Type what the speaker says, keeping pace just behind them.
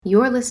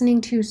You're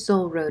listening to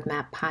Soul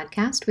Roadmap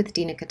Podcast with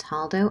Dina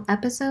Cataldo,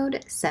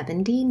 episode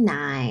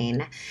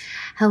 79.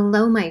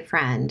 Hello, my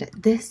friend.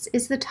 This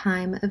is the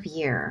time of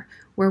year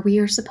where we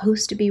are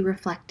supposed to be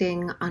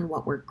reflecting on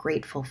what we're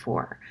grateful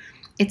for.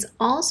 It's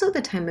also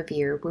the time of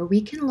year where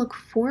we can look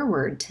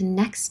forward to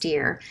next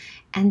year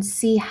and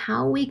see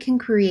how we can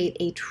create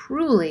a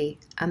truly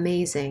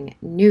amazing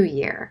new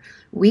year.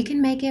 We can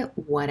make it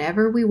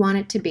whatever we want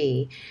it to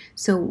be.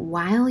 So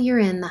while you're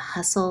in the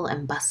hustle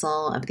and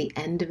bustle of the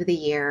end of the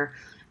year,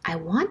 I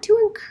want to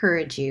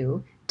encourage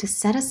you to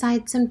set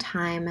aside some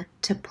time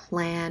to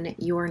plan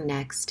your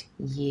next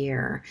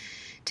year.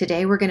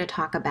 Today, we're going to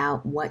talk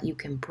about what you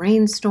can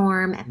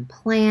brainstorm and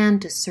plan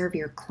to serve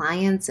your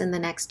clients in the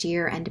next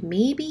year, and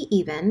maybe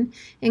even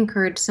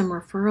encourage some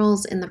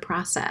referrals in the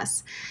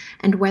process.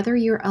 And whether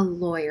you're a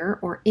lawyer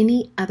or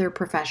any other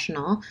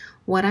professional,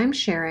 what I'm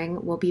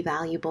sharing will be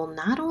valuable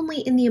not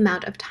only in the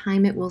amount of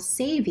time it will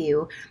save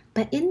you,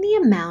 but in the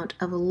amount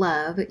of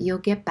love you'll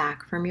get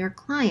back from your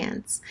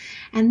clients.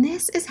 And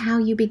this is how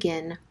you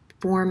begin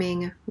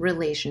forming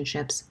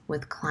relationships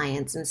with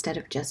clients instead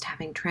of just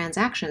having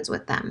transactions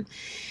with them.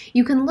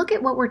 You can look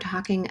at what we're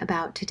talking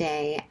about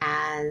today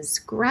as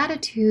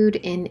gratitude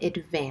in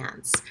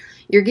advance.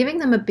 You're giving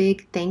them a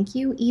big thank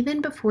you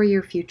even before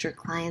your future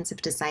clients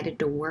have decided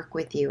to work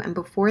with you and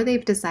before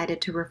they've decided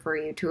to refer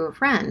you to a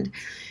friend.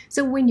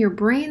 So when you're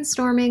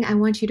brainstorming, I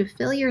want you to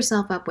fill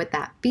yourself up with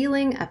that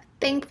feeling of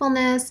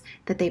thankfulness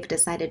that they've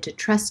decided to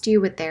trust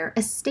you with their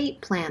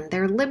estate plan,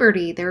 their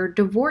liberty, their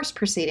divorce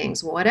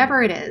proceedings,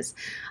 whatever it is.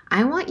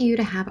 I want you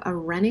to have a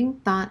running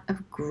thought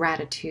of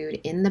gratitude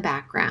in the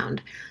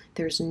background.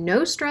 There's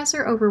no stress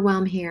or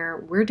overwhelm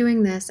here. We're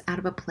doing this out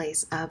of a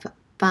place of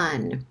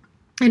fun.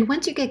 And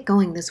once you get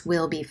going, this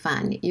will be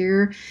fun.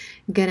 You're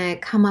going to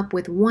come up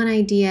with one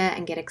idea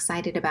and get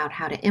excited about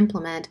how to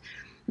implement,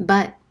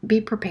 but be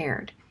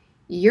prepared.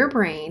 Your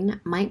brain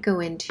might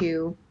go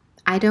into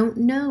I don't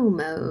know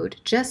mode.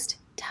 Just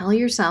tell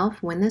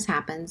yourself when this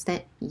happens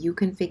that you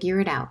can figure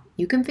it out.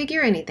 You can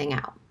figure anything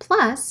out.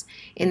 Plus,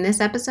 in this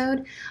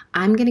episode,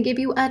 I'm going to give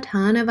you a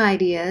ton of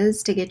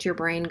ideas to get your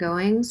brain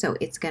going, so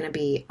it's going to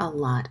be a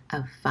lot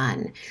of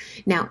fun.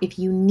 Now, if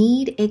you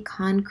need a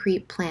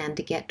concrete plan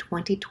to get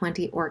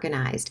 2020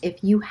 organized,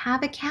 if you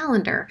have a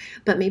calendar,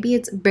 but maybe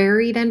it's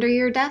buried under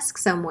your desk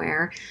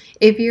somewhere,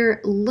 if you're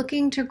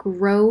looking to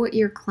grow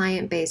your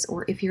client base,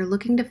 or if you're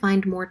looking to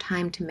find more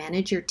time to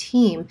manage your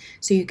team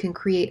so you can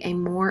create a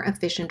more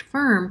efficient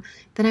firm,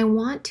 then I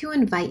want to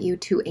invite you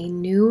to a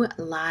new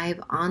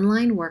live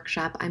online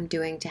workshop I'm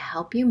doing to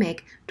help you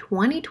make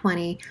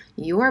 2020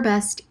 your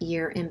best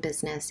year in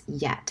business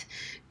yet.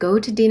 Go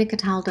to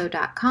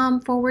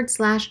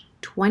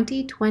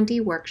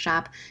dinacataldo.com/2020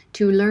 workshop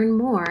to learn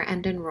more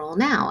and enroll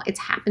now. It's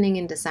happening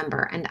in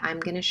December, and I'm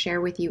going to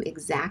share with you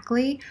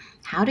exactly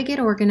how to get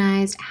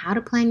organized, how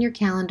to plan your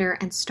calendar,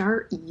 and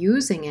start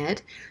using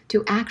it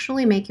to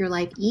actually make your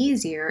life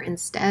easier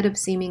instead of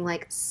seeming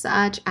like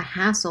such a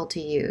hassle to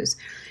use.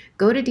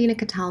 Go to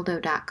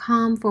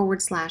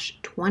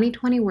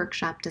dinacataldo.com/2020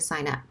 workshop to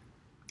sign up.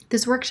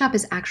 This workshop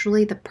is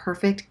actually the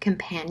perfect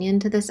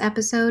companion to this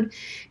episode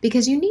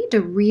because you need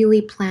to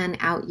really plan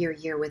out your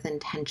year with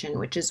intention,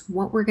 which is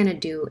what we're going to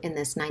do in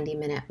this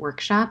 90-minute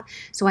workshop.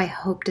 So I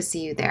hope to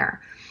see you there.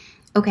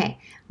 Okay,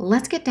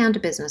 let's get down to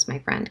business, my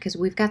friend, because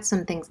we've got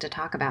some things to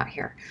talk about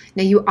here.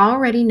 Now, you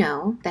already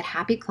know that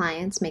happy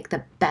clients make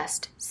the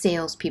best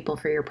salespeople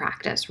for your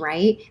practice,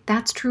 right?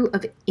 That's true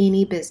of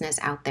any business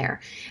out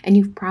there. And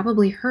you've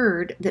probably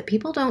heard that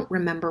people don't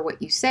remember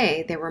what you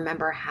say, they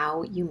remember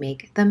how you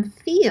make them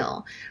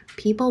feel.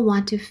 People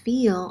want to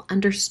feel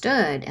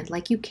understood and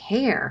like you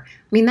care. I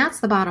mean, that's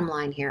the bottom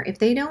line here. If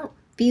they don't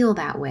feel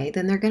that way,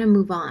 then they're going to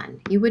move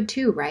on. You would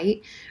too,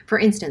 right? For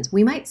instance,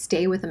 we might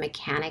stay with a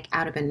mechanic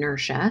out of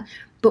inertia,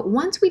 but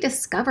once we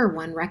discover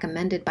one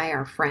recommended by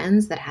our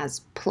friends that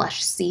has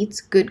plush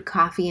seats, good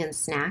coffee and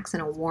snacks,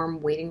 and a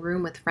warm waiting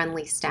room with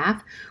friendly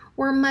staff,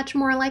 we're much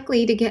more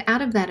likely to get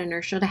out of that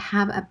inertia to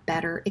have a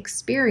better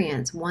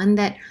experience, one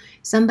that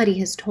somebody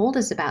has told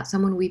us about,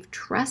 someone we've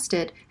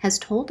trusted has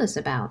told us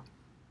about.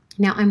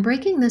 Now, I'm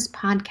breaking this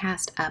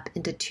podcast up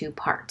into two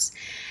parts,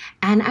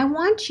 and I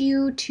want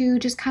you to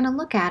just kind of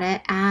look at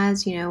it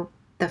as,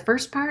 the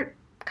first part,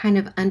 kind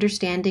of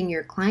understanding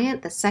your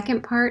client, the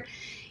second part,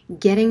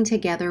 getting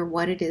together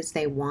what it is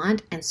they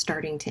want and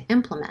starting to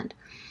implement.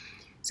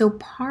 So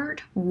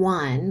part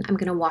one, I'm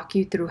going to walk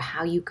you through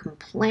how you can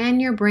plan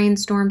your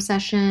brainstorm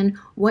session,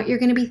 what you're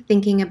going to be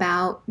thinking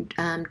about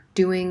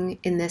doing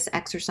in this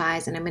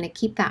exercise, and I'm going to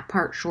keep that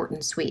part short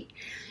and sweet.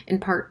 In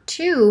part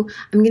two,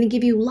 I'm going to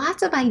give you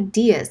lots of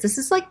ideas. This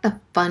is like the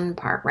fun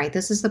part, right?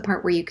 This is the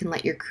part where you can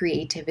let your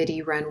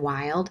creativity run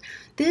wild.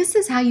 This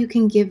is how you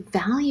can give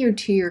value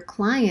to your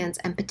clients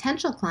and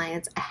potential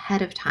clients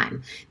ahead of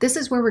time. This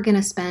is where we're going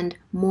to spend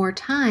more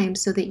time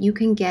so that you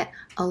can get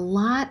a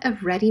lot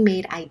of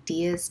ready-made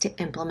ideas to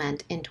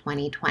implement in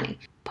 2020.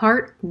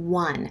 Part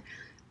one,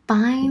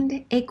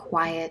 find a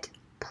quiet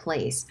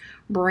place.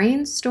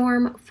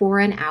 Brainstorm for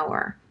an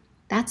hour.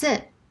 That's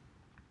it.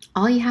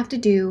 All you have to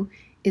do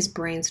is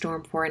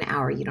brainstorm for an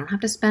hour. You don't have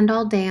to spend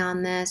all day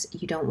on this.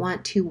 You don't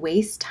want to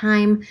waste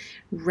time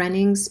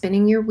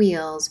spinning your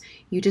wheels.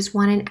 You just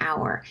want an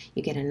hour.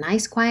 You get a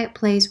nice quiet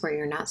place where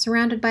you're not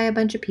surrounded by a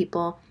bunch of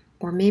people,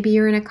 or maybe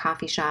you're in a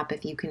coffee shop.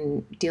 If you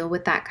can deal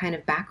with that kind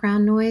of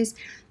background noise,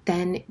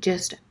 then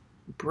just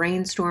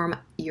brainstorm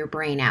your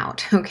brain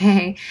out,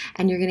 okay?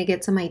 And you're going to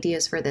get some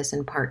ideas for this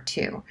in part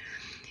 2.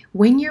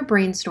 When you're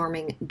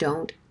brainstorming,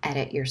 don't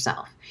edit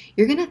yourself.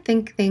 You're going to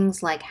think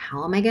things like,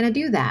 how am I going to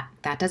do that?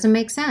 That doesn't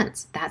make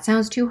sense. That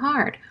sounds too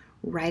hard.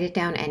 Write it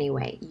down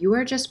anyway. You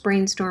are just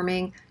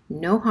brainstorming.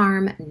 No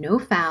harm, no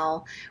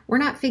foul. We're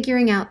not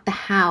figuring out the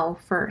how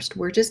first.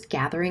 We're just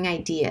gathering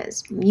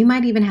ideas. You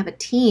might even have a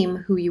team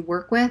who you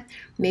work with.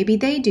 Maybe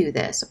they do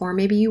this, or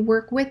maybe you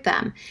work with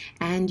them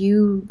and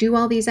you do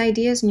all these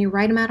ideas and you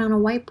write them out on a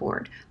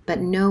whiteboard, but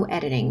no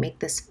editing. Make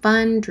this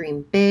fun,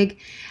 dream big,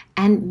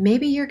 and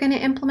maybe you're going to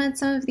implement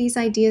some of these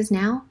ideas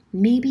now.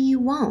 Maybe you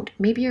won't.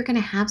 Maybe you're going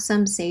to have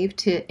some saved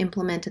to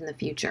implement in the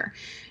future.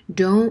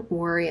 Don't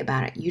worry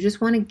about it. You just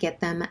want to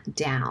get them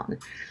down.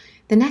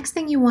 The next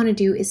thing you want to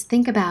do is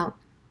think about,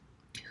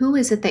 who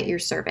is it that you're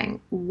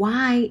serving?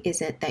 Why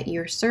is it that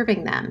you're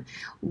serving them?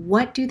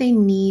 What do they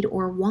need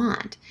or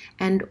want?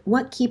 And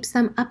what keeps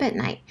them up at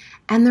night?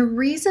 And the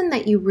reason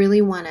that you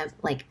really want to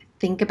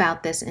think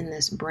about this in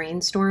this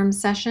brainstorm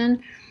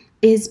session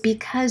is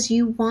because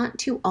you want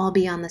to all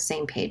be on the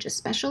same page,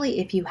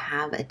 especially if you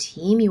have a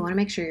team. You want to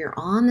make sure you're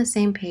all on the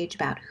same page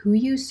about who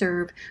you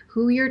serve,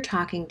 who you're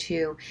talking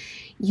to.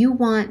 You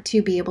want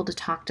to be able to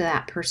talk to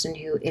that person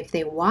who, if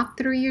they walk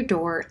through your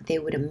door, they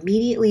would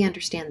immediately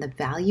understand the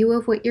value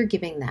of what you're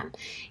giving them.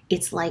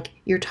 It's like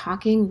you're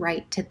talking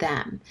right to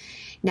them.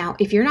 Now,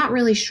 if you're not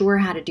really sure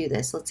how to do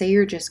this, let's say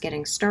you're just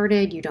getting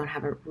started, you don't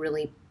have a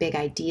really big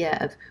idea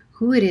of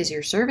who it is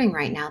you're serving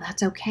right now,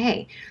 that's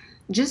okay.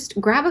 Just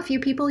grab a few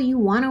people you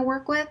want to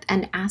work with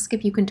and ask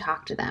if you can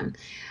talk to them.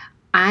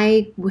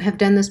 I have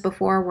done this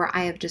before where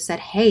I have just said,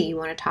 hey, you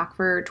want to talk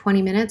for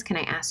 20 minutes? Can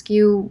I ask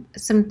you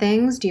some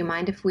things? Do you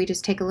mind if we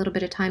just take a little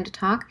bit of time to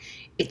talk?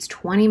 It's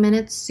 20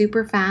 minutes,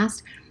 super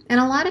fast. And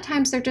a lot of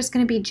times they're just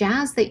going to be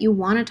jazzed that you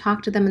want to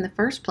talk to them in the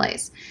first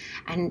place.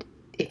 And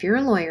if you're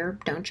a lawyer,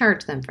 don't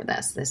charge them for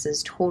this. This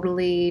is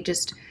totally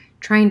just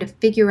trying to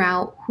figure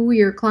out who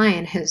your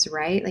client is,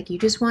 right? Like, you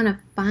just want to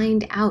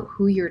find out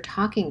who you're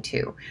talking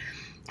to.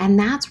 And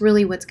that's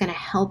really what's going to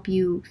help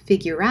you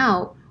figure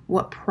out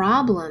what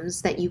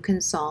problems that you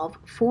can solve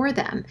for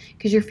them,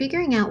 because you're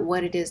figuring out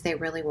what it is they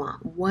really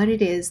want, what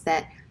it is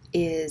that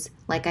is,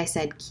 like I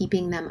said,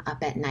 keeping them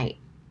up at night.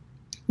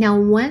 Now,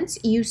 once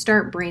you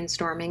start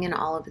brainstorming and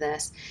all of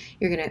this,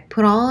 you're going to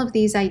put all of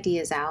these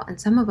ideas out, and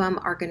some of them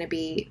are going to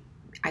be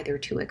either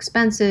too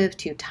expensive,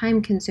 too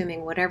time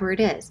consuming, whatever it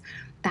is.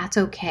 That's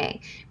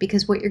okay,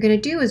 because what you're going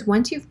to do is,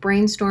 once you've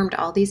brainstormed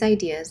all these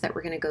ideas that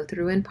we're going to go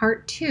through in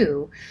part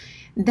 2,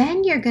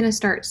 then you're going to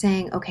start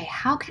saying, okay,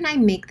 how can I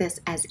make this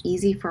as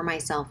easy for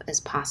myself as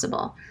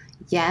possible?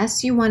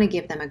 Yes, you want to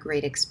give them a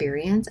great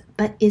experience,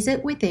 but is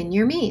it within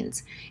your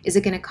means? Is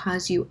it going to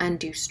cause you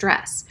undue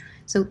stress?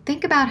 So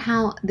think about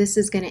how this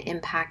is going to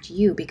impact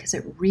you, because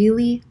it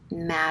really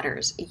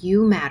matters.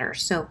 You matter.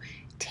 So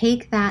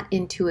take that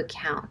into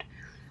account.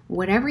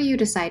 Whatever you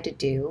decide to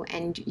do,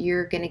 and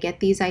you're going to get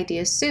these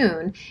ideas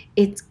soon,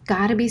 it's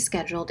got to be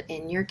scheduled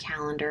in your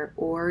calendar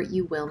or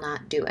you will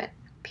not do it,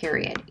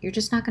 period. You're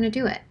just not going to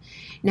do it.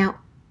 Now,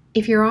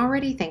 if you're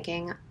already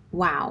thinking,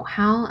 wow,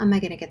 how am I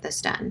going to get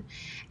this done?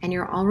 And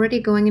you're already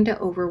going into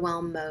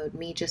overwhelm mode,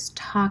 me just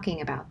talking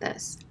about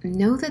this,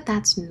 know that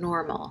that's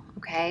normal,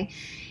 okay?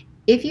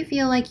 If you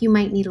feel like you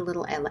might need a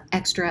little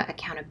extra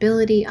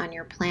accountability on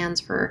your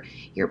plans for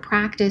your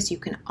practice, you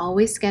can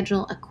always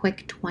schedule a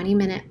quick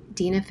 20-minute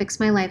Dina Fix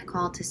My Life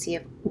call to see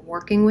if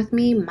working with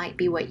me might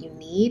be what you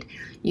need.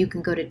 You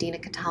can go to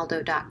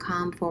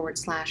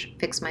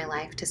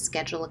dinacataldo.com/fixmylife to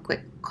schedule a quick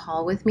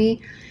call with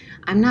me.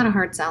 I'm not a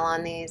hard sell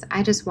on these.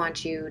 I just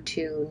want you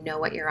to know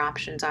what your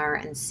options are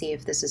and see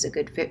if this is a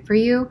good fit for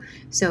you.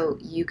 So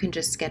you can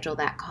just schedule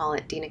that call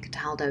at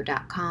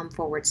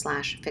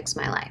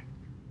dinacataldo.com/fixmylife.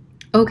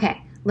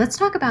 Okay, let's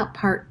talk about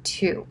part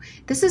 2.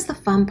 This is the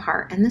fun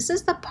part, and this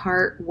is the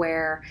part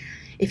where,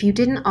 if you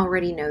didn't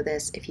already know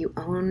this, if you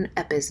own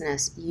a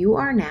business, you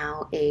are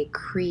now a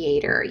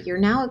creator. You're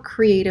now a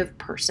creative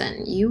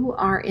person. You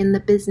are in the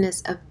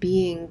business of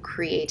being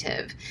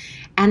creative.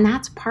 And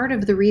that's part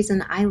of the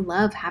reason I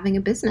love having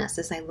a business,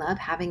 is I love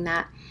having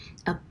that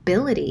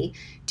ability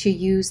to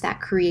use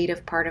that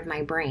creative part of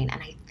my brain.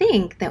 And I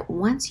think that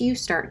once you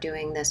start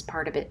doing this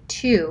part of it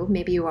too,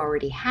 maybe you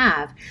already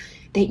have,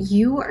 that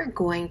you are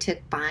going to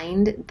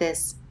find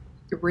this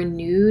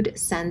renewed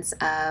sense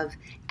of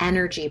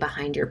energy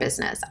behind your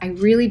business. I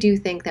really do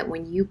think that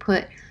when you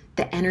put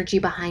the energy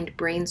behind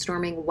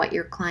brainstorming what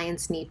your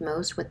clients need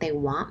most, what they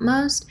want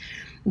most,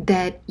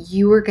 that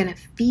you are going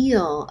to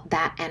feel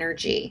that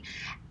energy.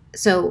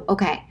 So,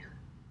 okay,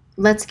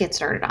 let's get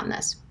started on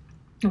this.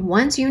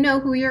 Once you know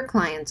who your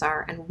clients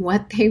are and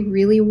what they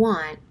really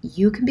want,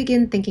 you can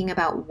begin thinking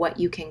about what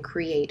you can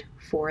create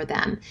for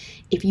them.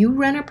 If you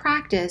run a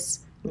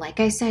practice like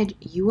I said,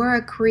 you are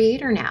a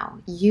creator now.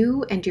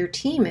 You and your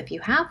team, if you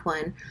have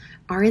one,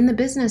 are in the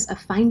business of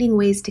finding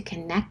ways to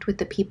connect with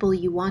the people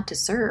you want to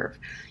serve.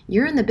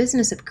 You're in the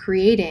business of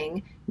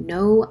creating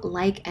know,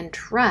 like, and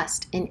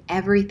trust in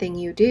everything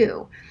you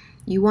do.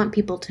 You want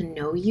people to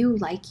know you,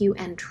 like you,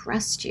 and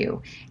trust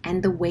you.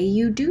 And the way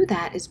you do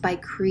that is by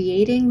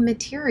creating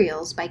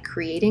materials, by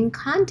creating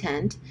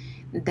content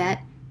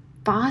that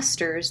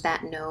fosters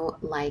that know,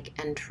 like,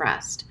 and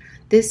trust.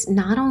 This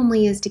not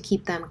only is to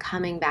keep them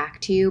coming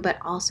back to you, but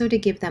also to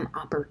give them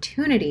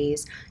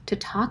opportunities to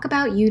talk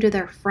about you to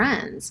their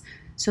friends.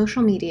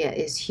 Social media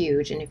is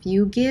huge, and if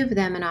you give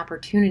them an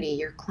opportunity,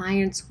 your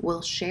clients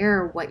will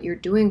share what you're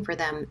doing for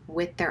them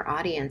with their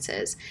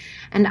audiences.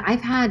 And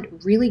I've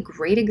had really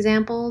great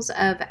examples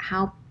of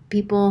how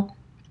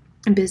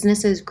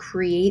businesses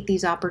create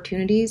these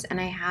opportunities,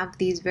 and I have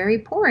these very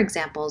poor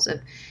examples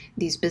of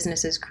these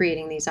businesses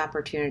creating these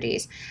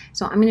opportunities.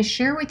 So I'm going to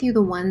share with you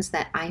the ones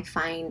that I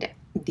find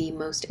the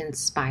most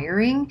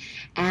inspiring,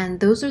 and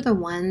those are the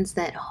ones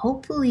that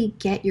hopefully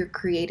get your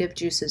creative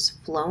juices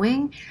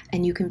flowing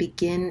and you can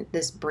begin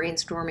this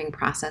brainstorming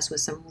process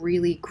with some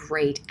really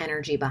great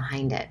energy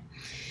behind it.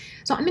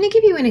 So I'm going to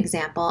give you an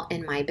example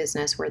in my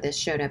business where this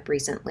showed up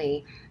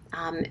recently.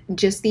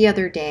 Just the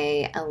other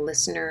day, a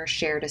listener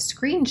shared a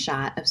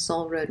screenshot of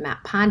Soul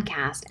Roadmap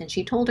podcast, and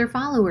she told her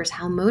followers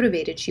how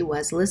motivated she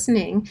was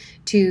listening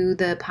to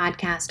the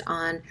podcast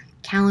on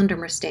calendar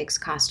mistakes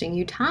costing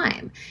you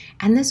time.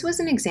 And this was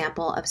an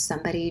example of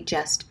somebody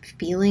just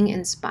feeling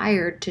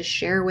inspired to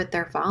share with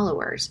their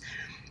followers.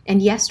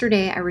 And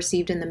yesterday I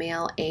received in the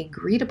mail a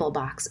greetable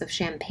box of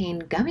champagne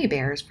gummy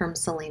bears from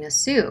Selena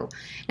Soo.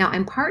 Now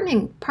I'm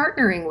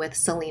partnering with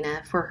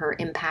Selena for her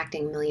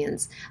Impacting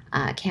Millions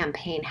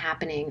campaign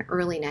happening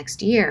early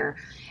next year.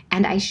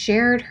 And I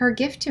shared her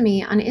gift to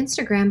me on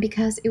Instagram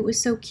because it was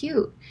so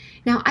cute.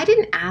 Now, I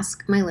didn't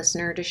ask my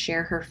listener to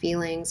share her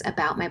feelings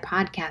about my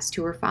podcast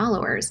to her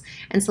followers,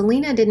 and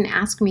Selena didn't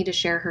ask me to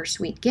share her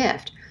sweet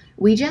gift.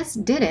 We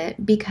just did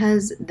it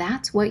because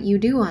that's what you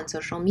do on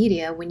social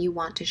media when you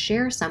want to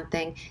share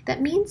something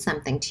that means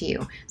something to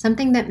you,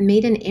 something that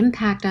made an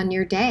impact on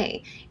your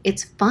day.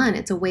 It's fun,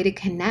 it's a way to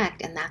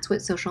connect, and that's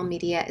what social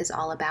media is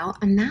all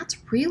about. And that's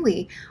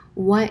really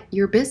what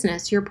your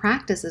business, your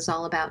practice is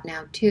all about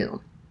now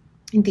too.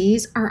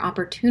 These are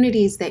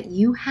opportunities that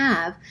you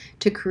have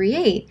to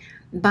create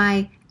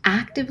by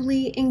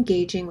actively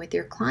engaging with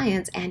your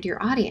clients and your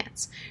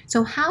audience.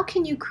 So how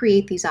can you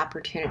create these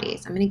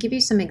opportunities? I'm going to give you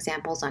some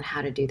examples on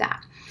how to do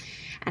that.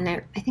 And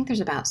I think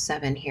there's about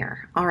 7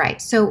 here. All right.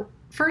 So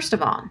first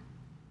of all,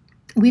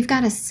 we've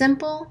got a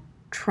simple,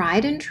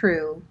 tried and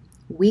true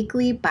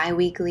weekly,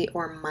 bi-weekly,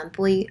 or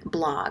monthly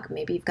blog.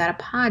 Maybe you've got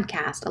a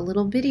podcast, a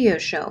little video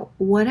show,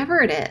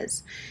 whatever it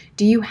is.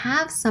 Do you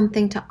have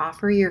something to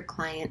offer your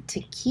client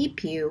to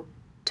keep you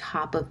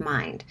top of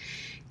mind?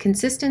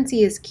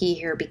 Consistency is key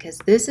here because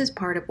this is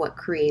part of what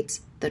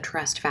creates the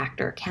trust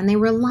factor. Can they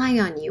rely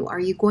on you?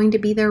 Are you going to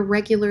be there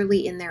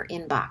regularly in their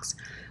inbox?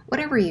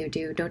 Whatever you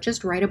do, don't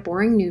just write a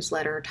boring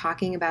newsletter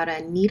talking about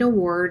a neat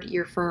award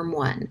your firm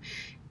won.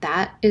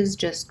 That is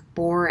just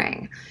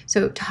boring.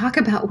 So talk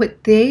about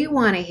what they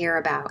want to hear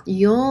about.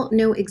 You'll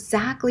know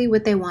exactly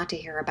what they want to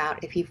hear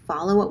about if you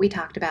follow what we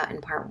talked about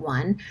in part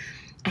 1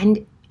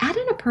 and add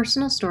in a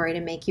personal story to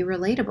make you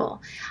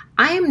relatable.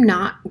 I am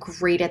not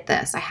great at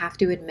this, I have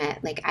to admit.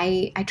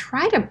 I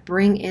try to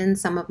bring in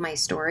some of my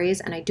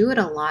stories, and I do it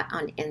a lot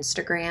on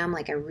Instagram.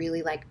 I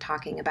really like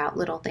talking about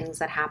little things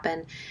that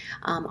happen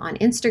on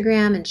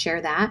Instagram and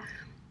share that.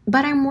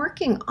 But I'm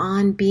working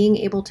on being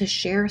able to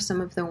share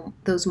some of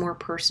those more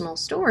personal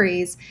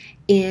stories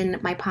in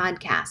my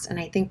podcast. And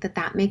I think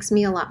that makes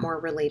me a lot more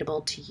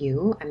relatable to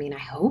you. I mean, I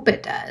hope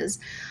it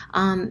does.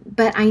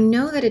 But I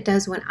know that it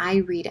does when I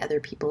read other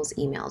people's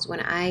emails,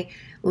 when I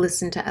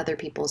listen to other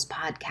people's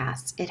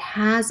podcasts. It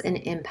has an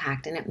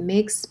impact, and it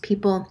makes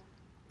people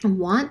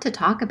want to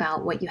talk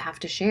about what you have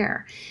to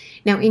share.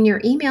 Now, in your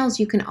emails,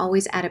 you can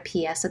always add a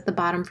PS at the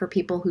bottom for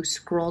people who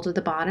scroll to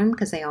the bottom,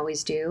 because they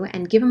always do,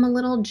 and give them a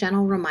little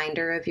gentle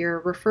reminder of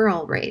your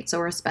referral rates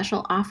or a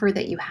special offer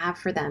that you have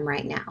for them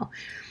right now.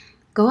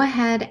 Go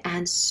ahead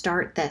and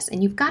start this,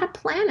 and you've got to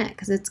plan it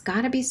because it's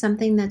got to be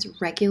something that's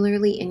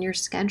regularly in your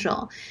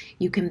schedule.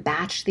 You can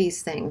batch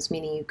these things,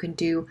 meaning you can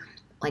do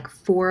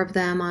 4 of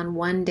them on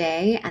one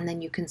day, and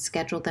then you can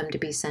schedule them to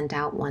be sent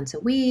out once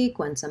a week,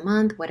 once a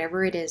month,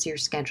 whatever it is your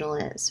schedule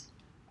is.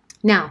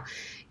 Now,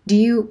 do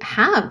you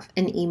have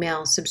an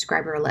email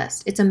subscriber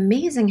list? It's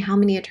amazing how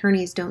many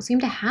attorneys don't seem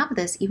to have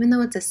this, even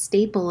though it's a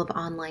staple of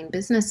online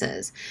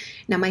businesses.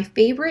 Now, my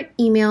favorite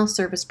email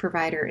service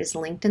provider is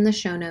linked in the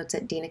show notes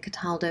at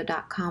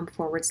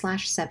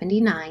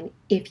dinacataldo.com/79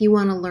 if you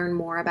want to learn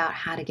more about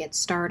how to get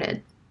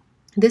started.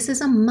 This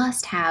is a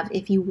must-have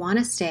if you want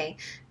to stay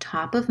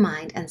top of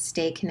mind and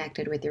stay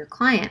connected with your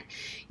client.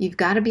 You've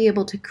got to be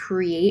able to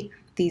create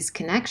these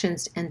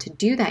connections, and to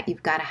do that,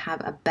 you've got to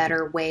have a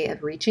better way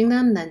of reaching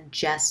them than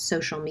just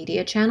social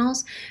media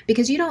channels,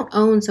 because you don't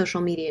own social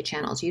media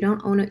channels. You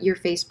don't own your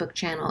Facebook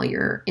channel,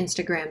 your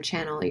Instagram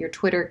channel, your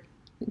Twitter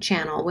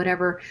channel,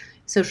 whatever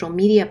social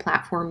media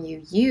platform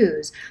you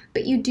use,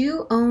 but you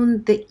do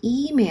own the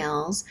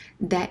emails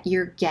that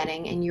you're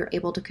getting and you're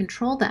able to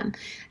control them.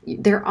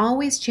 They're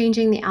always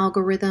changing the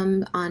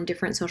algorithm on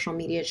different social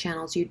media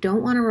channels. You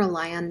don't want to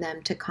rely on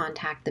them to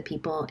contact the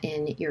people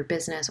in your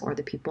business or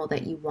the people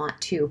that you want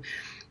to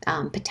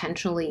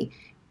potentially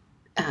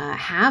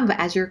have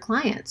as your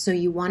clients. So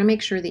you want to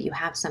make sure that you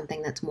have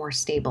something that's more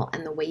stable.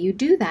 And the way you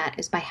do that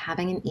is by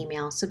having an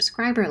email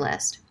subscriber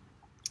list.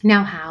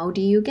 Now, how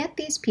do you get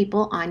these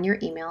people on your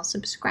email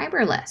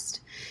subscriber list?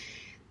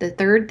 The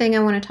third thing I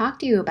want to talk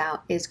to you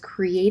about is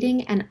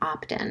creating an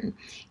opt-in.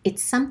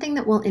 It's something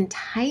that will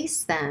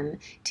entice them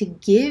to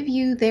give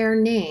you their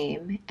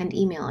name and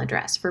email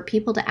address, for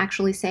people to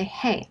actually say,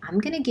 hey, I'm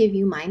going to give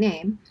you my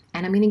name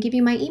and I'm going to give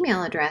you my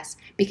email address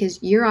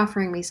because you're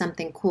offering me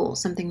something cool,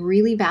 something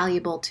really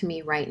valuable to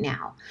me right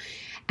now.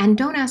 And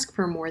don't ask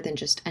for more than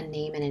just a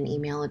name and an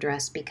email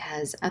address,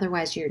 because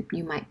otherwise you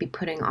might be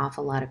putting off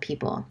a lot of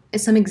people.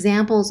 Some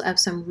examples of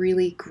some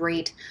really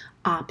great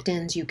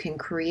opt-ins you can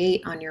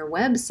create on your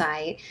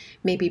website,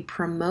 maybe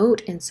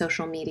promote in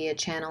social media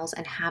channels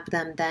and have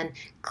them then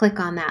click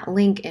on that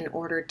link in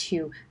order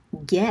to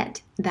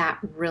get that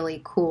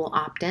really cool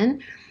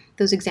opt-in.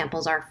 Those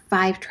examples are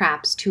 5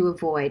 traps to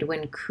avoid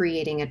when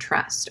creating a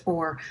trust,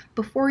 or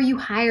before you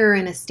hire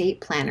an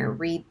estate planner,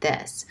 read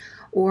this,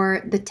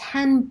 or the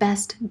 10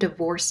 best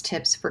divorce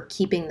tips for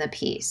keeping the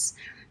peace.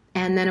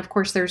 And then, of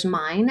course, there's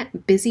mine,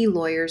 Busy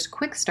Lawyer's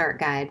Quick Start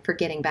Guide for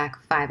Getting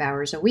Back 5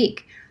 hours a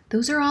week.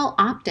 Those are all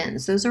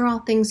opt-ins. Those are all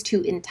things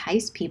to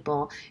entice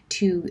people,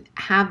 to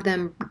have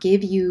them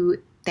give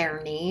you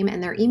their name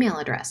and their email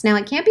address. Now,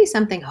 it can't be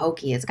something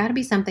hokey. It's got to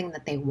be something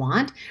that they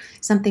want,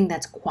 something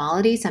that's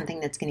quality,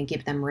 something that's going to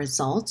give them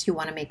results. You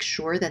want to make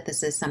sure that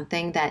this is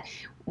something that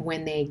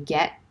when they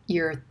get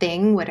your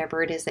thing,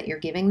 whatever it is that you're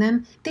giving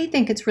them, they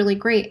think it's really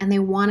great and they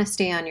want to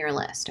stay on your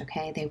list,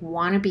 okay? They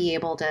want to be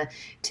able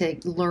to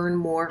learn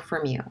more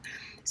from you.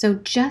 So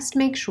just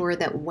make sure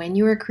that when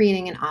you are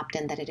creating an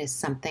opt-in that it is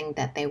something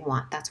that they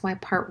want. That's why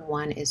part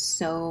 1 is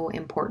so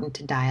important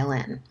to dial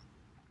in.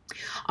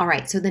 All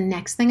right, so the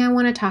next thing I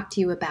want to talk to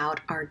you about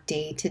are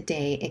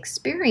day-to-day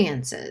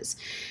experiences.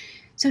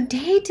 So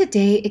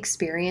day-to-day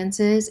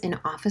experiences in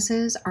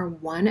offices are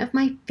one of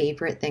my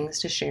favorite things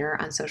to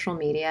share on social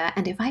media.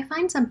 And if I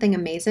find something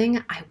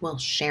amazing, I will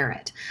share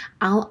it.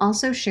 I'll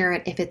also share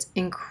it if it's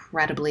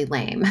incredibly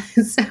lame.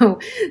 So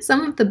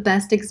some of the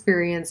best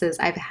experiences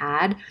I've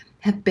had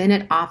have been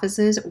at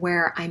offices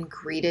where I'm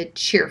greeted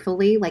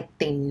cheerfully, like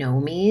they know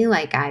me,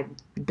 like I've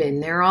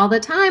been there all the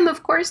time.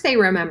 Of course they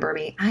remember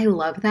me. I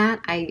love that.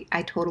 I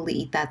totally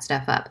eat that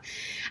stuff up.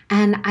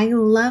 And I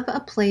love a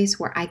place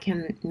where I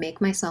can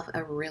make myself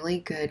a really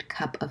good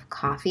cup of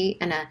coffee,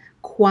 and a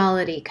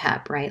quality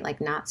cup, right?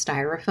 Like not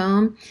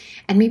styrofoam.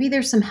 And maybe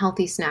there's some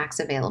healthy snacks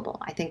available.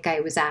 I think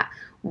I was at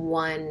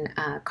one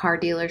car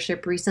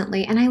dealership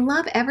recently, and I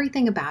love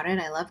everything about it.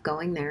 I love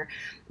going there,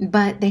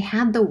 but they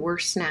had the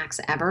worst snacks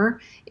ever.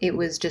 It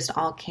was just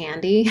all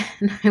candy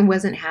and I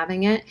wasn't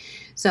having it.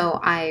 So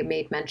I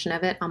made mention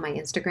of it on my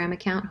Instagram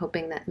account,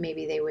 hoping that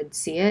maybe they would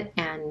see it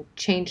and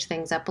change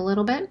things up a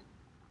little bit.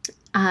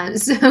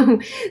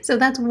 So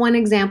that's one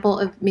example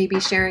of maybe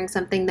sharing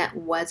something that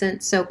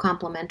wasn't so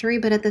complimentary,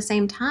 but at the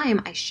same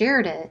time, I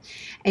shared it.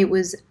 It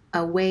was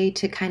a way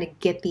to kind of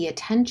get the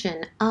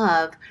attention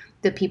of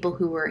the people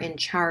who were in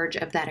charge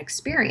of that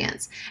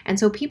experience. And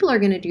so people are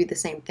going to do the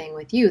same thing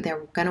with you.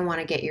 They're going to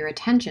want to get your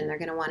attention. They're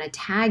going to want to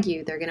tag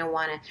you. They're going to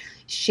want to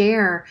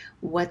share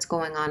what's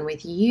going on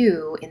with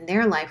you in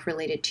their life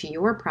related to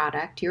your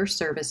product, your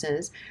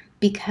services,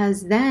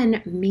 because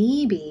then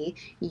maybe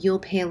you'll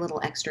pay a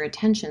little extra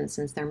attention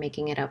since they're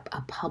making it a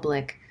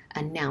public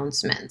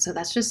announcement. So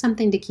that's just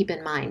something to keep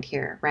in mind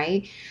here,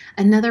 right?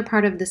 Another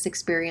part of this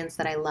experience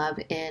that I love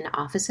in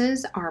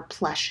offices are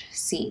plush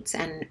seats,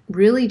 and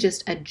really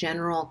just a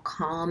general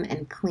calm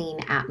and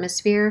clean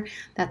atmosphere.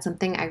 That's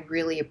something I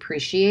really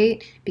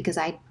appreciate because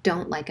I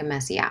don't like a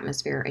messy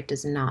atmosphere. It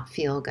does not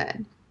feel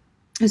good.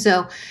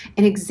 So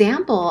an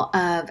example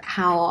of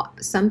how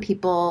some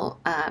people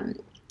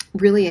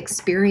really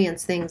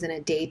experience things in a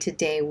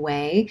day-to-day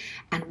way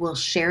and will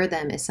share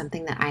them is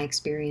something that I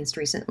experienced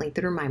recently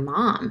through my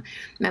mom.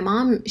 My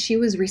mom, she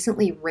was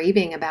recently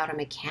raving about a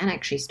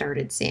mechanic she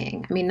started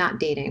seeing. I mean, not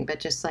dating, but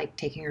just like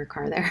taking her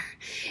car there.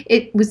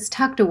 It was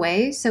tucked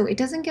away, so it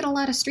doesn't get a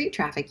lot of street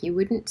traffic. You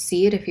wouldn't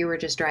see it if you were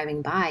just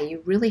driving by.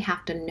 You really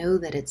have to know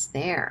that it's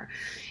there.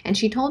 And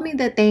she told me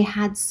that they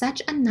had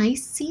such a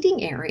nice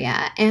seating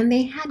area and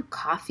they had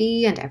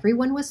coffee and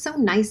everyone was so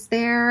nice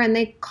there, and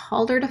they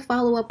called her to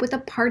follow up with a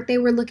part card they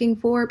were looking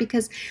for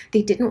because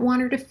they didn't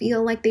want her to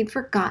feel like they'd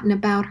forgotten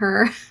about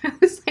her. I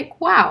was like,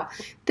 wow,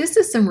 this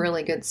is some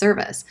really good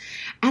service.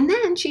 And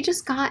then she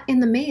just got in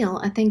the mail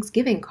a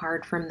Thanksgiving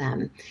card from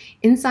them.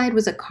 Inside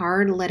was a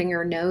card letting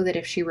her know that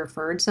if she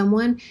referred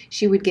someone,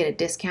 she would get a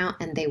discount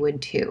and they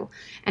would too.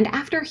 And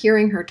after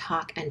hearing her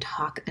talk and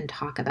talk and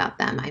talk about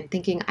them, I'm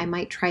thinking I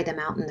might try them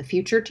out in the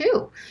future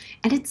too.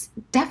 And it's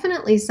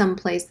definitely some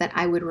place that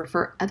I would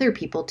refer other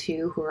people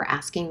to who are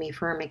asking me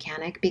for a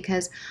mechanic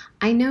because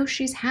I know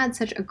she's had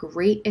such a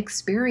great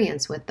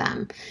experience with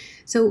them.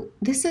 So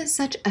this is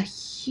such a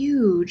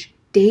huge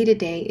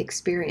day-to-day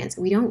experience.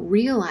 We don't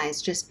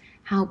realize just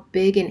how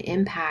big an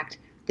impact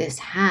this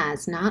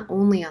has, not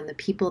only on the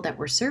people that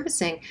we're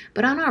servicing,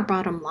 but on our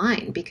bottom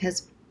line,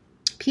 because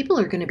people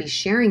are going to be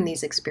sharing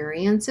these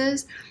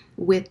experiences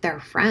with their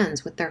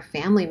friends, with their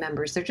family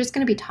members. They're just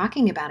going to be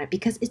talking about it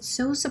because it's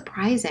so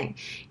surprising.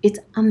 It's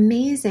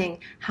amazing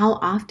how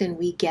often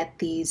we get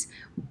these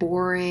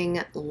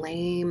boring,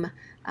 lame,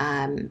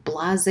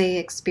 blasé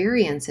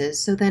experiences.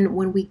 So then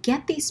when we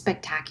get these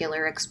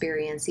spectacular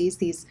experiences,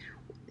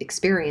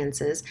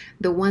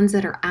 the ones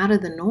that are out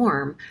of the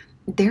norm,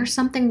 there's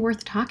something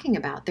worth talking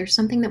about. There's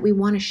something that we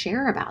want to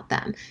share about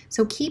them.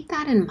 So keep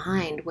that in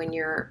mind when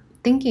you're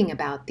thinking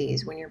about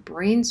these, when you're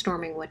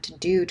brainstorming what to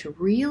do to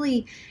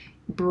really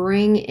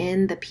bring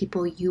in the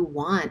people you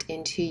want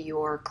into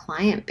your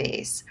client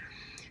base.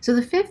 So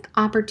the fifth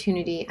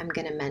opportunity I'm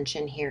going to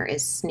mention here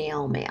is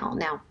snail mail.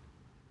 Now,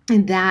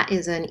 and that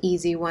is an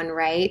easy one,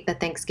 right? The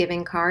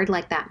Thanksgiving card,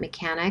 like that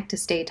mechanic to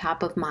stay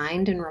top of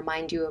mind and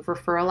remind you of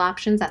referral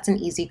options. That's an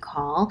easy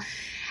call.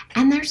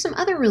 And there's some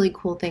other really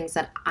cool things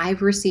that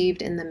I've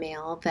received in the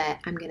mail that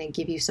I'm going to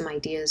give you some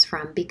ideas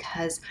from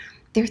because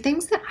they're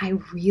things that I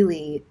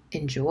really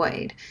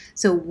enjoyed.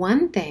 So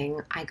one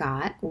thing I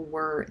got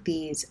were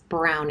these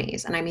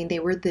brownies. And I mean, they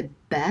were the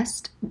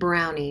best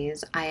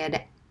brownies I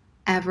had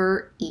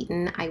ever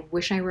eaten. I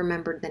wish I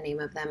remembered the name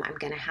of them. I'm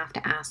going to have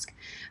to ask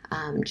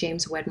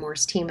James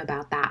Wedmore's team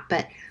about that.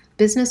 But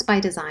Business by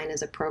Design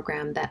is a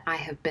program that I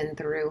have been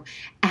through,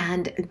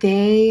 and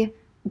they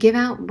give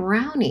out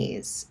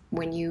brownies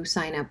when you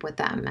sign up with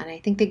them. And I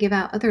think they give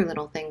out other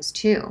little things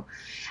too.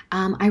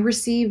 I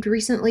received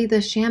recently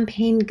the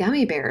champagne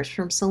gummy bears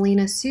from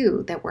Selena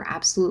Sue that were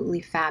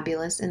absolutely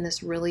fabulous in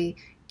this really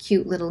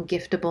cute little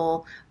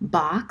giftable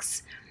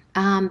box.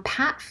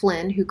 Pat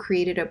Flynn, who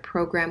created a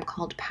program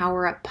called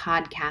Power Up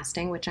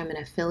Podcasting, which I'm an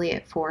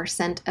affiliate for,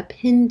 sent a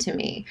pin to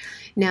me.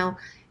 Now,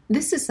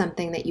 this is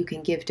something that you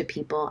can give to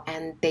people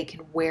and they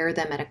can wear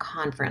them at a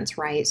conference,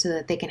 right? So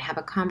that they can have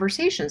a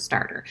conversation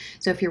starter.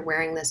 So if you're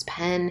wearing this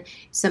pen,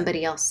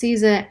 somebody else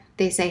sees it,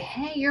 they say,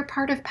 hey, you're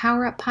part of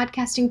Power Up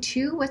Podcasting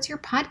too? What's your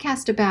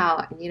podcast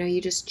about? And, you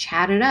just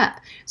chat it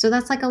up. So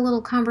that's like a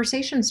little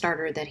conversation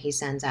starter that he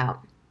sends out.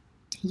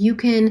 You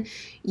can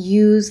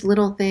use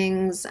little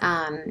things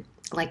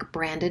like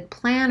branded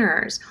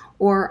planners,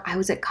 or I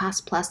was at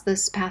Cost Plus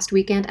this past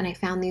weekend and I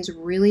found these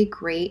really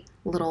great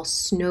little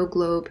snow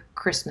globe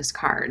Christmas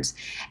cards,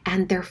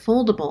 and they're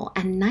foldable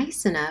and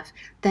nice enough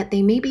that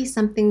they may be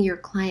something your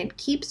client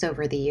keeps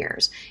over the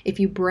years. If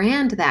you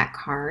brand that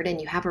card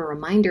and you have a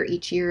reminder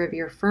each year of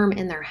your firm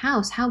in their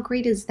house, how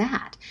great is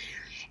that?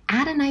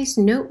 Add a nice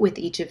note with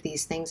each of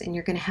these things and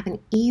you're going to have an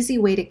easy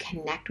way to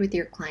connect with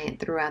your client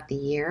throughout the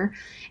year.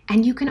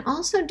 And you can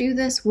also do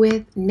this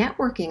with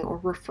networking or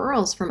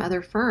referrals from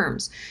other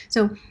firms.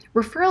 So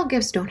referral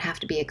gifts don't have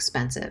to be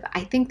expensive.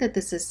 I think that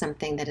this is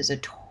something that is a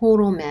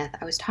total myth.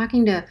 I was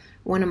talking to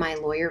one of my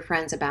lawyer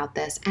friends about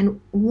this, and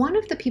one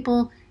of the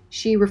people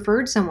she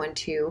referred someone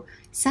to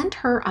sent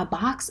her a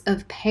box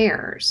of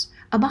pears.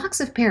 A box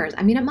of pears.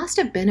 I mean, it must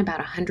have been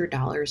about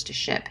 $100 to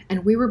ship,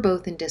 and we were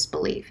both in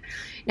disbelief.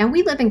 Now,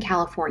 we live in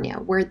California,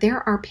 where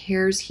there are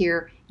pears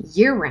here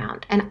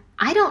year-round, and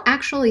I don't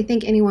actually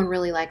think anyone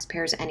really likes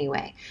pears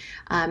anyway.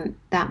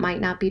 That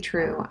might not be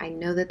true. I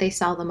know that they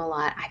sell them a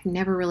lot. I've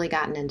never really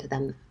gotten into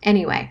them.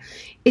 Anyway,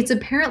 it's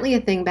apparently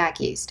a thing back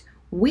east.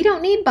 We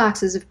don't need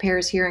boxes of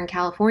pears here in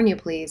California,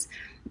 please.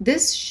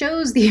 This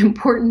shows the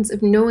importance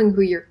of knowing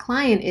who your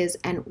client is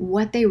and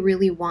what they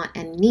really want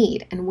and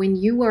need. And when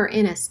you are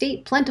in a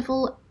state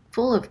plentiful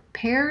full of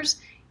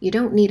pears, you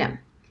don't need them.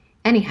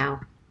 Anyhow,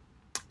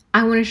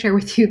 I want to share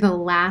with you the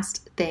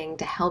last thing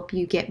to help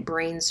you get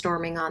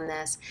brainstorming on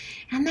this,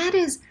 and that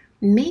is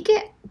make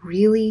it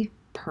really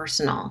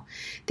personal.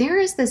 There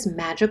is this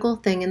magical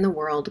thing in the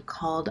world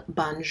called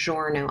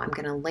Bongiorno. I'm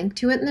going to link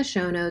to it in the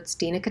show notes,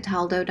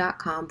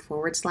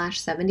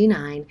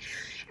 dinacataldo.com/79.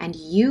 And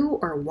you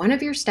or one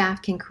of your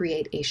staff can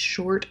create a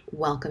short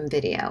welcome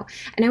video.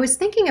 And I was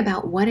thinking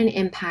about what an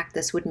impact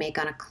this would make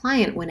on a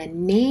client when a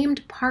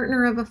named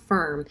partner of a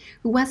firm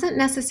who wasn't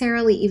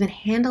necessarily even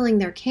handling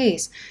their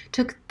case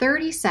took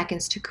 30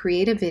 seconds to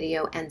create a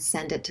video and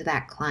send it to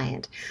that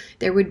client.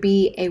 There would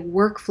be a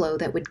workflow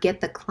that would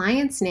get the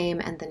client's name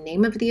and the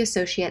name of the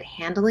associate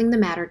handling the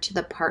matter to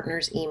the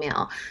partner's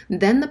email.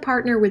 Then the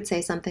partner would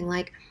say something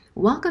like,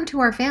 Welcome to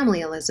our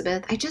family,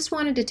 Elizabeth. I just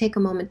wanted to take a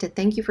moment to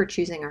thank you for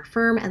choosing our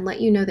firm and let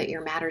you know that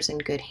your matter's in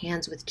good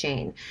hands with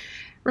Jane.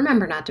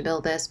 Remember not to bill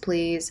this,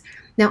 please.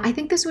 Now, I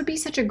think this would be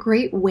such a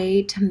great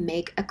way to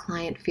make a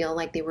client feel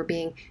like they were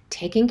being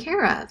taken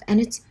care of. And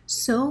it's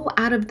so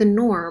out of the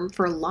norm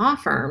for law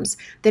firms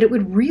that it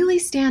would really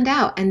stand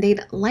out, and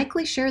they'd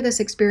likely share this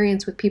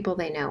experience with people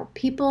they know,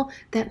 people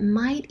that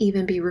might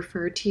even be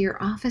referred to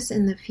your office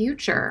in the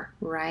future,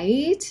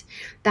 right?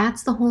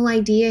 That's the whole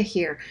idea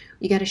here.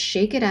 You got to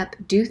shake it up,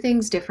 do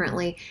things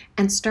differently,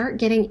 and start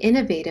getting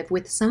innovative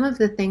with some of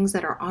the things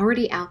that are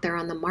already out there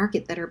on the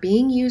market that are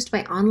being used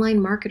by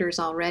online marketers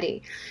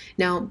already.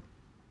 Now,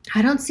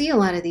 I don't see a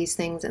lot of these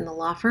things in the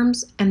law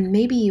firms, and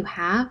maybe you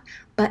have,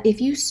 but if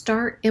you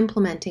start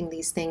implementing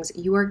these things,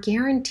 you are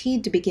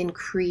guaranteed to begin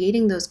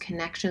creating those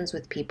connections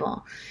with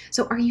people.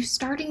 So are you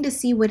starting to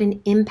see what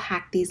an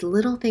impact these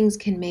little things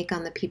can make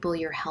on the people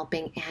you're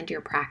helping and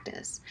your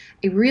practice?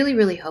 I really,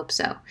 really hope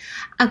so.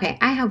 Okay,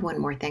 I have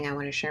one more thing I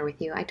want to share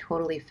with you. I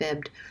totally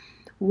fibbed.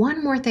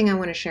 One more thing I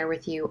want to share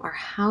with you are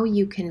how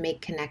you can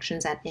make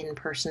connections at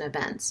in-person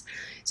events.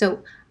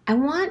 So I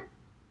want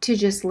to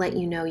just let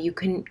you know you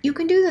can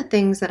do the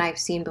things that I've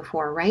seen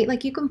before, right?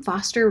 Like you can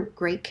foster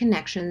great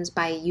connections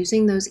by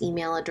using those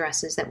email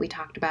addresses that we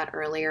talked about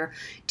earlier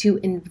to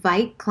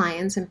invite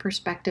clients and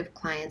prospective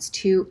clients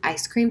to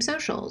ice cream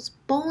socials,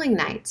 bowling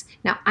nights.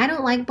 Now, I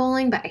don't like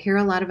bowling, but I hear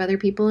a lot of other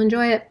people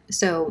enjoy it,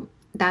 so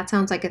that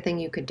sounds like a thing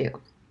you could do.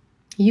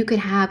 You could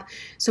have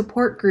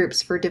support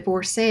groups for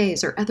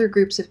divorcees or other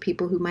groups of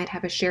people who might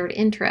have a shared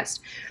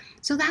interest.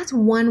 So that's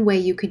one way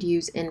you could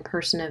use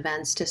in-person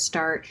events to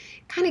start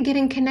kind of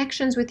getting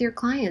connections with your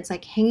clients,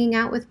 like hanging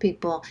out with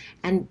people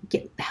and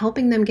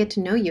helping them get to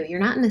know you. You're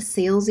not in a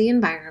salesy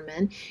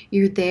environment.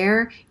 You're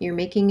there, you're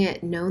making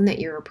it known that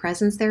you're a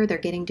presence there. They're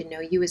getting to know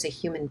you as a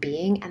human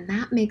being, and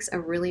that makes a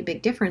really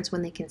big difference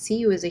when they can see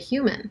you as a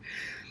human.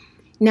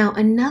 Now,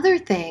 another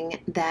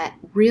thing that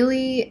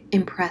really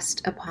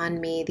impressed upon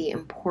me the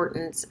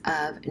importance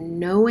of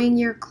knowing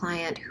your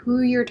client,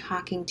 who you're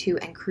talking to,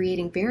 and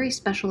creating very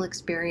special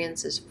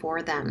experiences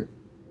for them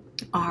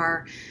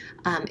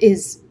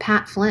is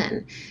Pat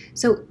Flynn.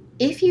 So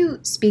if you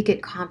speak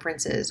at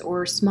conferences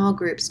or small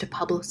groups to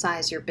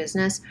publicize your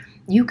business,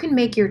 you can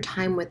make your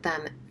time with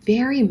them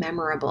very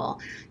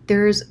memorable.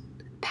 There's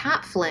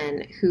Pat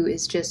Flynn, who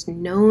is just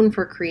known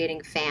for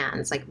creating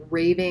fans, like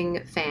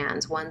raving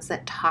fans, ones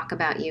that talk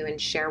about you and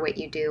share what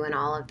you do and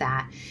all of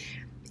that.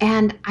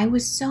 And I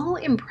was so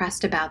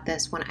impressed about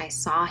this when I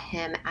saw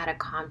him at a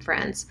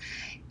conference.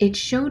 It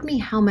showed me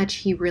how much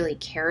he really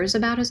cares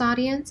about his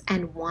audience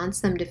and wants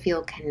them to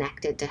feel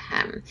connected to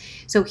him.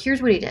 So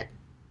here's what he did.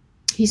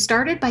 He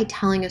started by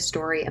telling a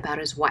story about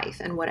his wife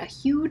and what a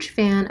huge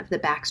fan of the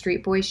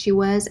Backstreet Boys she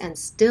was and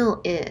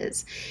still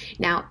is.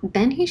 Now,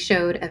 then he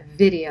showed a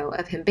video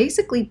of him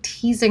basically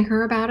teasing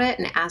her about it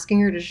and asking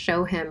her to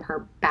show him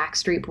her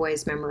Backstreet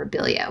Boys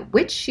memorabilia,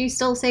 which she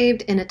still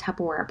saved in a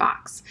Tupperware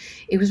box.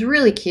 It was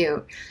really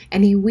cute,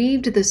 and he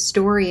weaved the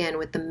story in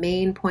with the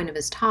main point of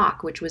his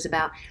talk, which was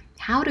about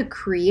how to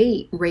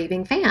create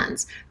raving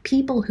fans,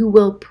 people who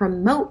will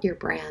promote your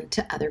brand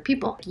to other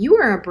people. You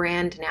are a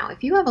brand now.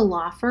 If you have a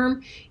law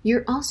firm,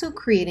 you're also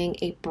creating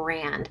a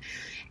brand.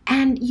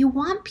 And you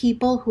want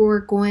people who are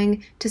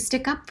going to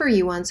stick up for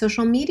you on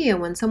social media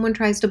when someone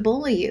tries to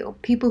bully you,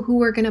 people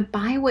who are going to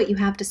buy what you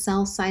have to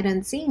sell sight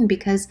unseen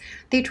because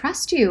they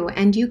trust you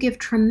and you give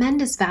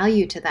tremendous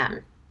value to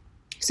them.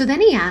 So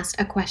then he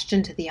asked a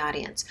question to the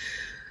audience.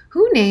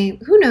 Who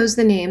knows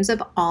the names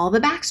of all the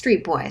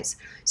Backstreet Boys?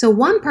 So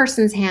one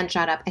person's hand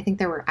shot up. I think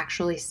there were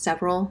actually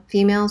several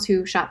females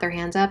who shot their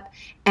hands up,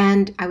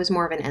 and I was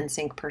more of an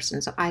NSYNC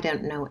person, so I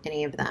don't know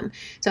any of them.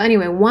 So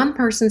anyway, one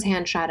person's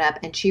hand shot up,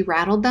 and she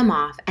rattled them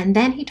off, and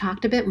then he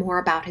talked a bit more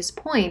about his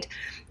point.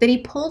 Then he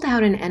pulled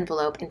out an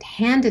envelope and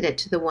handed it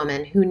to the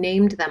woman who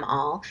named them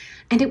all,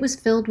 and it was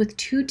filled with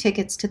 2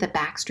 tickets to the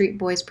Backstreet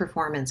Boys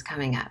performance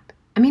coming up.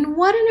 I mean,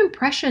 what an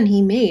impression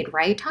he made,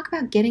 right? Talk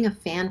about getting a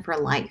fan for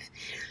life.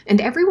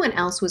 And everyone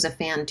else was a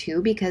fan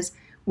too, because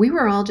we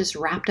were all just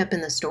wrapped up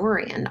in the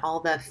story and all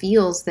the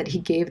feels that he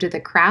gave to the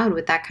crowd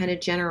with that kind of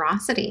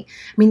generosity.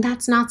 I mean,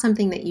 that's not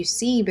something that you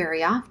see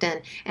very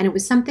often. And it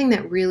was something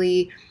that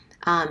really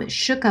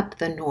shook up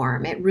the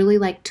norm. It really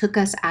took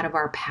us out of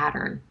our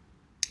pattern.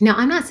 Now,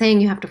 I'm not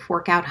saying you have to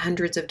fork out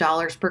hundreds of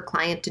dollars per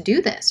client to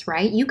do this,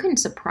 right? You can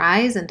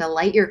surprise and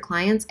delight your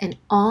clients in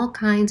all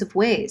kinds of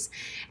ways,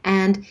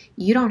 and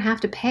you don't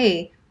have to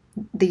pay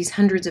these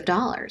hundreds of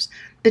dollars.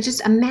 But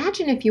just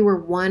imagine if you were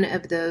one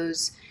of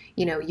those,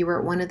 you were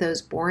at one of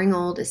those boring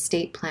old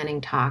estate planning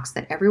talks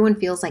that everyone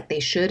feels like they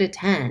should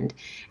attend,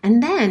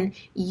 and then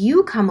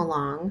you come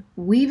along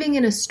weaving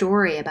in a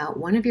story about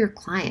one of your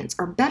clients,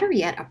 or better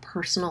yet, a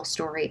personal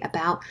story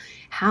about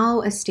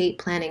how estate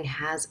planning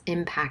has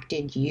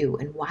impacted you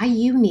and why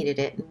you needed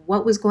it and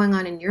what was going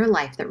on in your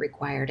life that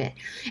required it.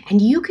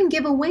 And you can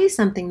give away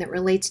something that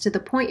relates to the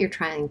point you're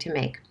trying to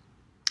make.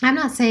 I'm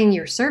not saying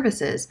your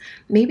services.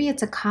 Maybe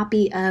it's a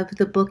copy of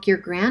the book your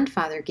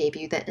grandfather gave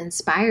you that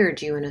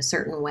inspired you in a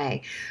certain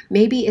way.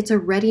 Maybe it's a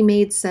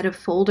ready-made set of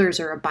folders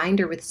or a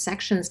binder with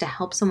sections to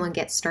help someone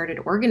get started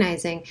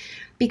organizing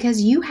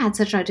because you had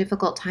such a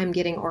difficult time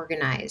getting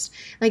organized.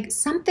 Like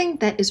something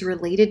that is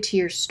related to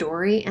your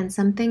story and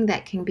something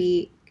that can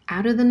be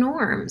out of the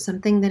norm,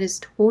 something that is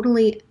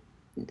totally,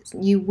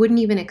 you wouldn't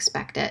even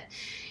expect it.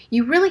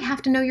 You really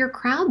have to know your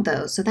crowd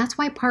though, so that's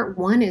why part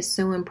one is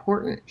so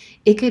important.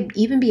 It could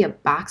even be a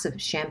box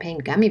of champagne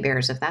gummy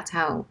bears if that's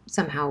how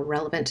somehow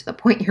relevant to the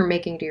point you're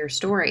making to your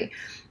story.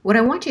 What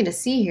I want you to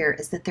see here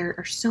is that there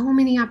are so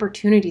many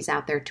opportunities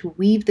out there to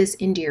weave this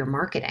into your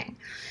marketing.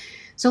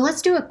 So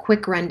let's do a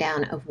quick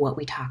rundown of what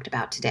we talked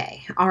about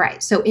today. All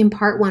right, so in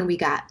part one, we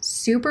got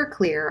super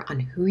clear on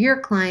who your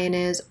client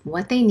is,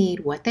 what they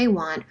need, what they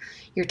want.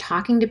 You're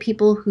talking to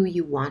people who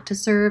you want to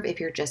serve if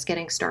you're just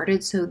getting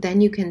started, so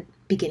then you can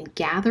begin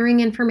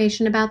gathering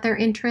information about their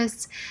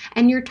interests.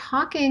 And you're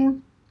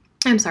taking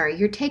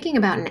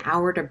about an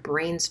hour to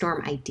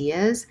brainstorm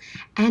ideas,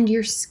 and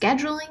you're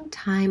scheduling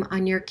time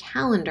on your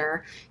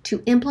calendar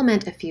to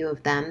implement a few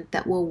of them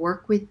that will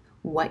work with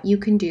what you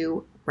can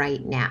do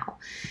right now.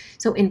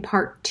 So in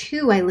part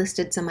two, I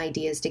listed some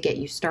ideas to get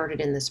you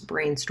started in this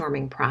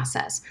brainstorming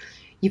process.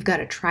 You've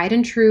got a tried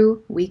and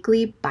true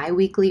weekly,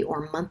 bi-weekly,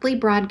 or monthly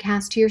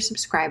broadcast to your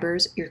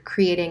subscribers. You're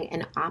creating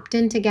an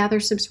opt-in to gather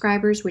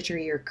subscribers, which are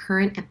your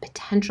current and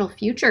potential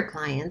future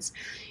clients.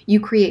 You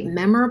create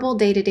memorable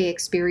day-to-day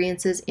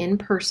experiences in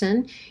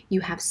person.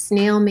 You have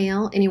snail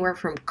mail, anywhere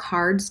from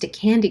cards to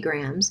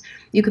candygrams.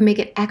 You can make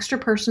it extra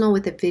personal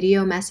with a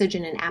video message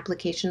in an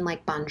application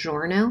like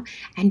Bongiorno,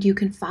 and you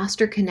can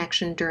foster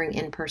connection during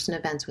in-person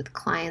events with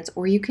clients,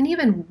 or you can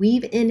even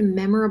weave in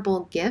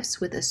memorable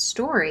gifts with a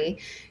story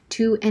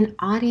to an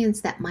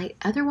audience that might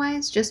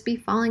otherwise just be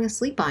falling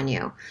asleep on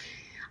you.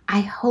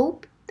 I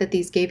hope that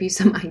these gave you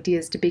some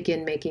ideas to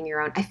begin making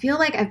your own. I feel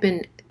like I've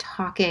been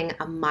talking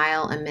a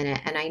mile a minute,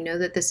 and I know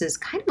that this is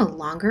kind of a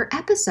longer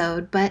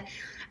episode, but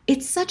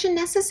it's such a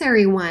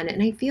necessary one.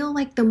 And I feel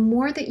like the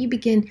more that you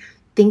begin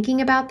thinking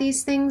about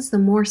these things, the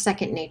more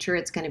second nature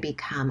it's going to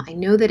become. I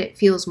know that it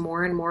feels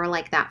more and more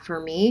like that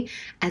for me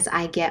as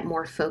I get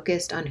more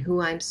focused on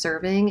who I'm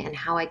serving and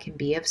how I can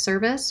be of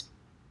service.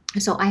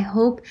 So I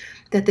hope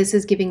that this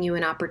is giving you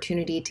an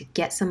opportunity to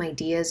get some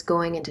ideas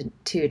going into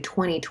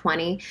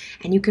 2020,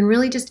 and you can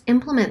really just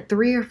implement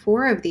 3 or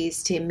 4 of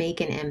these to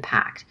make an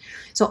impact.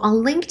 So I'll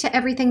link to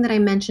everything that I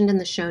mentioned in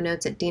the show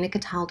notes at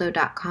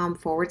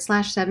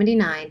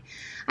dinacataldo.com/79.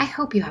 I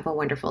hope you have a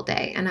wonderful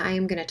day, and I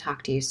am going to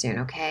talk to you soon,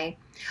 okay?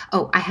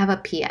 Oh, I have a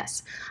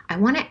PS. I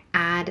want to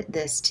add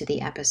this to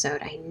the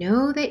episode. I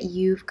know that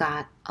you've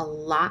got a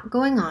lot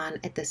going on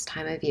at this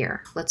time of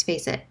year. Let's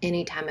face it,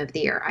 any time of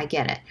the year, I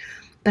get it.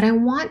 But I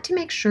want to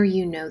make sure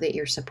you know that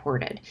you're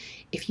supported.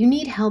 If you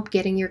need help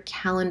getting your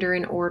calendar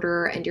in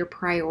order and your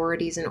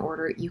priorities in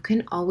order, you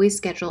can always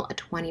schedule a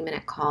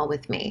 20-minute call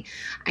with me.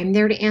 I'm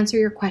there to answer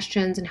your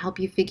questions and help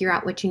you figure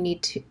out what you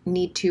need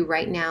to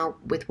right now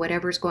with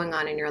whatever's going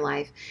on in your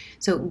life.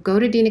 So go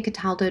to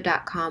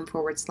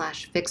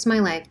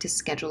dinacataldo.com/fixmylife to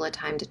schedule a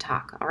time to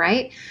talk. All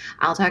right?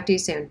 I'll talk to you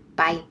soon.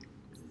 Bye.